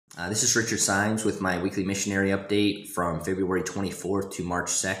This is Richard Symes with my weekly missionary update from February 24th to March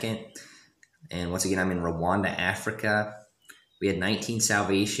 2nd. And once again, I'm in Rwanda, Africa. We had 19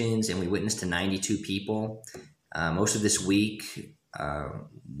 salvations and we witnessed to 92 people. Most of this week,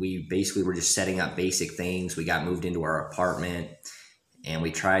 we basically were just setting up basic things. We got moved into our apartment and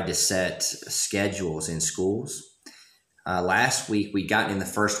we tried to set schedules in schools. Last week, we got in the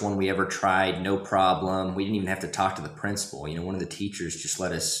first one we ever tried, no problem. We didn't even have to talk to the principal. One of the teachers just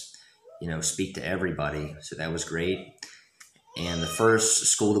let us, speak to everybody. So that was great. And the first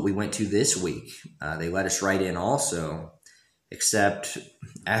school that we went to this week, they let us right in also, except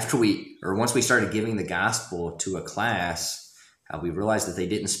once we started giving the gospel to a class, we realized that they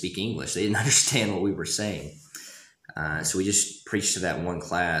didn't speak English. They didn't understand what we were saying. So we just preached to that one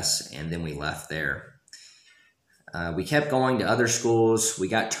class and then we left there. We kept going to other schools. We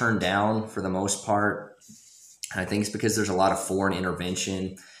got turned down for the most part. I think it's because there's a lot of foreign intervention.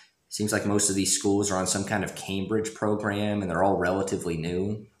 It seems like most of these schools are on some kind of Cambridge program, and they're all relatively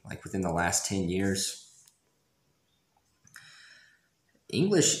new, like within the last 10 years.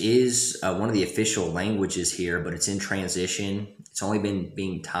 English is one of the official languages here, but it's in transition. It's only been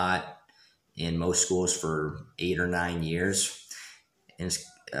being taught in most schools for 8 or 9 years. And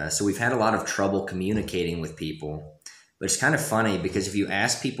so we've had a lot of trouble communicating with people. But it's kind of funny because if you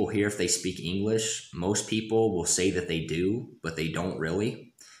ask people here if they speak English, most people will say that they do, but they don't really.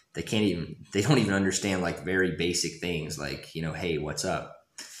 They don't even understand like very basic things like, hey, what's up?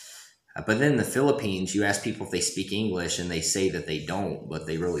 But then in the Philippines, you ask people if they speak English and they say that they don't, but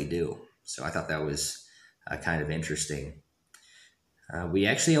they really do. So I thought that was kind of interesting. We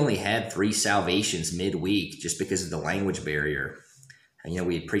actually only had 3 salvations midweek just because of the language barrier.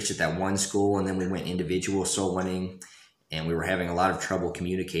 We had preached at that one school and then we went individual soul winning and we were having a lot of trouble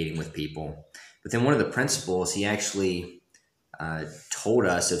communicating with people. But then one of the principals, he actually told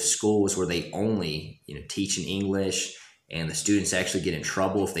us of schools where they only teach in English and the students actually get in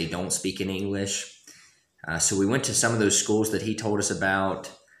trouble if they don't speak in English. So we went to some of those schools that he told us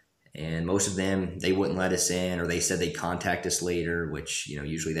about, and most of them, they wouldn't let us in, or they said they'd contact us later, which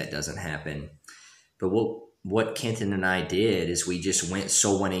usually that doesn't happen. But what Kenton and I did is we just went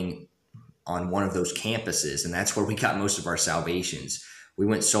soul winning on one of those campuses, and that's where we got most of our salvations. We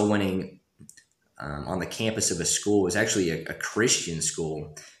went soul winning on the campus of a school. It was actually a Christian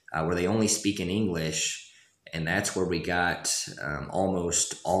school where they only speak in English, and that's where we got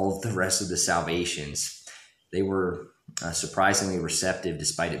almost all of the rest of the salvations. They were surprisingly receptive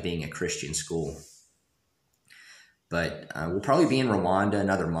despite it being a Christian school. But we'll probably be in Rwanda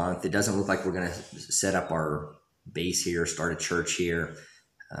another month. It doesn't look like we're going to set up our base here, start a church here.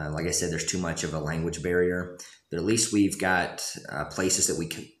 Like I said, there's too much of a language barrier. But at least we've got places that we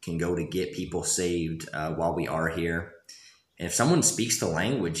can go to get people saved while we are here. And if someone speaks the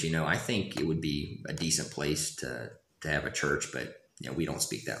language, I think it would be a decent place to have a church. But we don't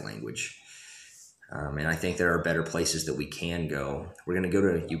speak that language. And I think there are better places that we can go. We're going to go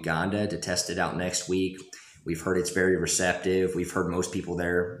to Uganda to test it out next week. We've heard it's very receptive. We've heard most people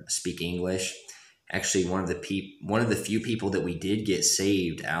there speak English. Actually, one of the few people that we did get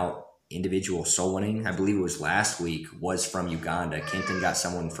saved out individual soul winning, I believe it was last week, was from Uganda. Kenton got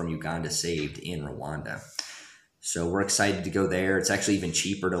someone from Uganda saved in Rwanda. So we're excited to go there. It's actually even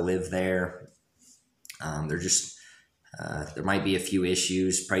cheaper to live there. There might be a few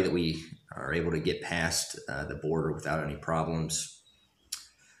issues. Pray that we are able to get past the border without any problems.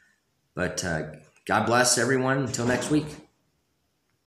 But God bless everyone. Until next week.